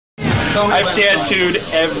I've tattooed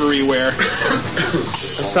everywhere.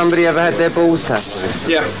 Has somebody ever had their balls tattooed?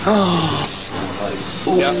 Yeah.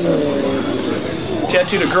 Yeah.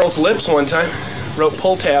 Tattooed a girl's lips one time. Wrote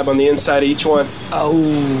pull tab on the inside of each one. Oh.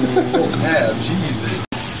 Pull tab, jeez.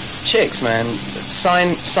 Chicks, man,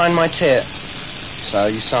 sign my tit. So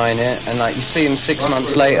you sign it, and like you see them 6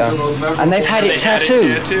 months later, and they've had it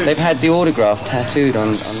tattooed. They've had the autograph tattooed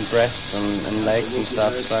on breasts and legs and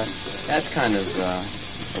stuff. So that's kind of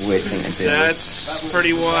a weird thing to do. That's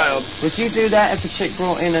pretty wild. Would you do that if a chick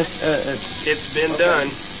brought in a... It's been done.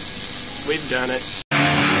 We've done it.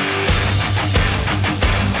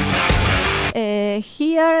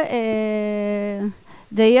 Here,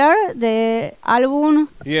 they are the album.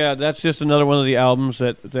 Yeah, that's just another one of the albums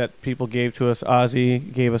that people gave to us.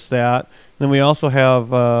 Ozzy gave us that. Then we also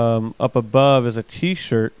have up above is a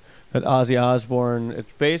T-shirt that Ozzy Osbourne.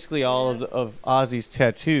 It's basically all of Ozzy's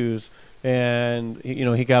tattoos, and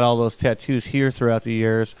he got all those tattoos here throughout the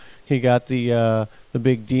years. He got the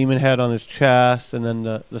big demon head on his chest, and then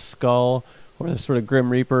the skull or the sort of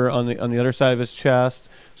Grim Reaper on the other side of his chest.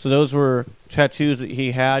 So those were tattoos that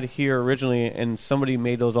he had here originally, and somebody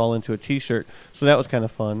made those all into a T-shirt. So that was kind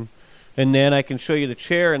of fun. And then I can show you the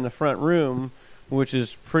chair in the front room, which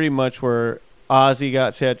is pretty much where Ozzy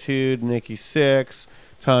got tattooed, Nikki Sixx,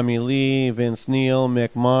 Tommy Lee, Vince Neil,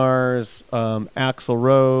 Mick Mars, Axl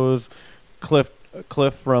Rose, Cliff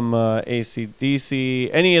from AC/DC.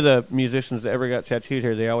 Any of the musicians that ever got tattooed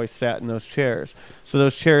here, they always sat in those chairs. So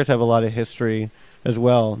those chairs have a lot of history as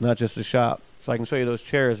well, not just the shop. So I can show you those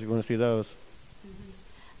chairs if you want to see those.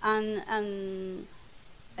 And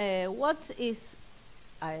what is,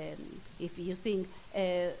 if you think,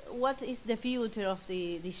 what is the future of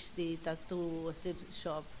the tattoo strip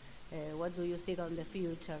shop? What do you see on the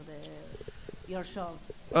future, your shop?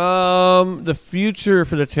 The future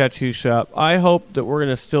for the tattoo shop, I hope that we're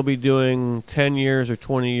going to still be doing 10 years or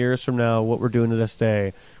 20 years from now what we're doing to this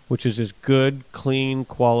day, which is just good, clean,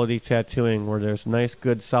 quality tattooing where there's nice,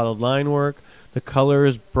 good, solid line work. The color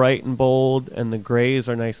is bright and bold, and the grays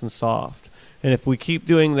are nice and soft. And if we keep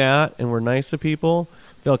doing that and we're nice to people,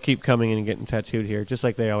 they'll keep coming in and getting tattooed here, just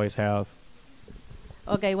like they always have.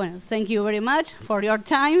 Okay, well, thank you very much for your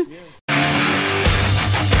time. Yeah.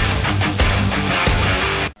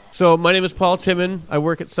 So my name is Paul Timman. I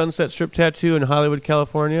work at Sunset Strip Tattoo in Hollywood,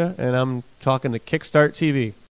 California, and I'm talking to Kickstart TV.